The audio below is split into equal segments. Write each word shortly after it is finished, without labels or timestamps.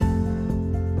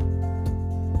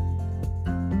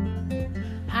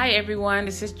Hi everyone,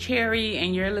 this is Cherry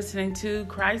and you're listening to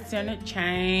Christ-Centered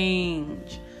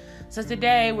Change. So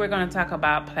today we're going to talk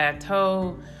about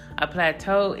plateau. A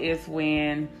plateau is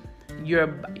when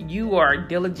you are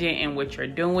diligent in what you're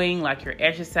doing, like you're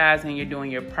exercising, you're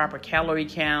doing your proper calorie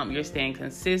count, you're staying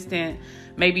consistent,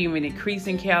 maybe even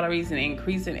increasing calories and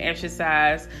increasing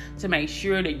exercise to make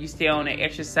sure that you stay on the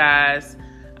exercise,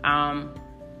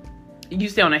 you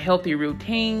stay on a healthy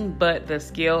routine, but the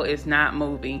scale is not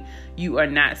moving. You are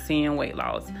not seeing weight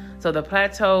loss. So the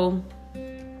plateau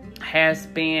has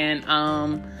been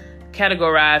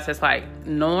categorized as like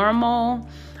normal.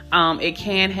 It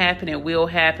can happen, it will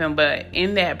happen, but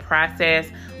in that process,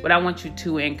 what I want you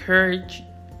to encourage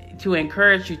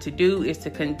you to do is to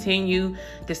continue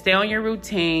to stay on your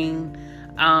routine,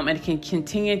 and can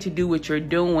continue to do what you're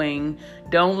doing.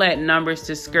 Don't let numbers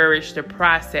discourage the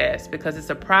process, because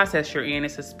it's a process you're in.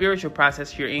 It's a spiritual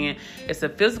process you're in. It's a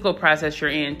physical process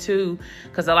you're in too,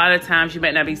 because a lot of times you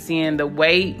might not be seeing the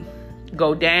weight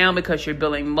go down because you're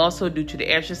building muscle due to the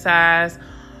exercise.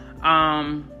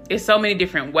 It's so many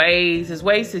different ways.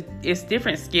 It's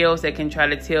different scales that can try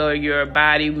to tell your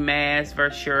body mass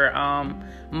versus your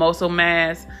muscle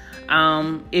mass.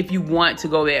 If you want to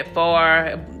go that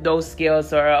far, those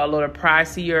scales are a little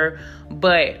pricier,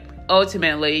 but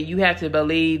ultimately you have to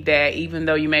believe that even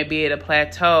though you may be at a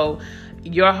plateau,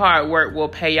 your hard work will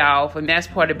pay off. And that's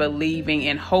part of believing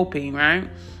and hoping, right?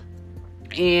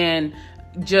 And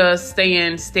just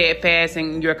staying steadfast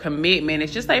in your commitment.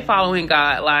 It's just like following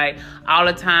God. Like all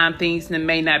the time, things that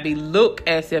may not look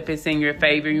as if it's in your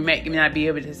favor. You may not be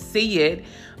able to see it,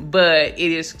 but it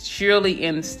is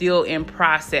surely still in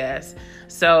process.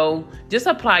 So just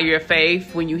apply your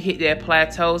faith when you hit that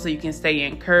plateau so you can stay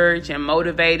encouraged and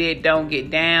motivated. Don't get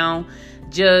down.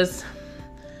 Just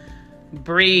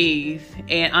breathe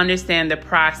and understand the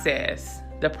process.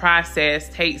 The process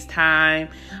takes time.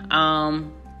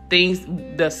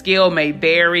 The scale may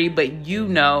vary, but you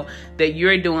know that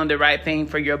you're doing the right thing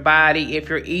for your body. If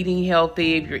you're eating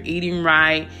healthy, if you're eating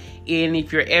right, and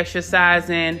if you're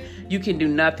exercising, you can do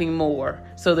nothing more.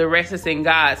 So the rest is in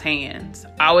God's hands.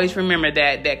 Always remember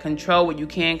that control what you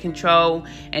can control,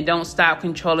 and don't stop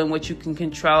controlling what you can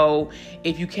control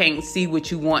if you can't see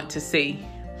what you want to see.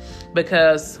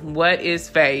 Because what is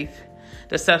faith?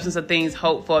 The substance of things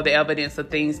hoped for, the evidence of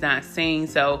things not seen.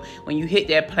 So when you hit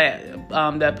that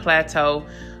the plateau,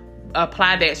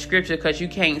 apply that scripture, because you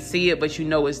can't see it, but you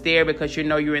know it's there, because you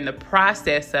know you're in the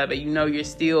process of it. You know you're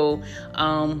still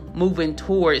moving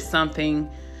towards something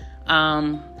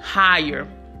higher.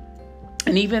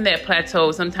 And even that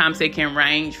plateau, sometimes it can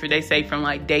range from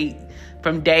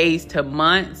days to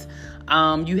months.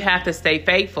 You have to stay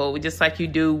faithful, just like you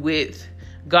do with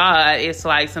God. It's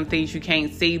like some things you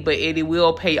can't see, but it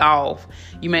will pay off.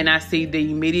 You may not see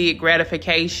the immediate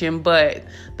gratification, but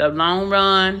the long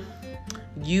run,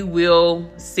 you will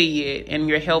see it and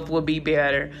your health will be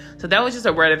better. So that was just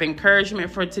a word of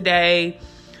encouragement for today.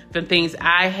 The things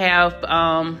I have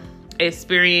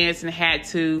experienced and had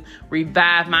to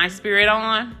revive my spirit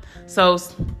on. So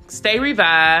stay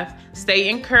revived, stay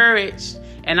encouraged,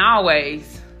 and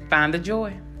always find the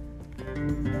joy.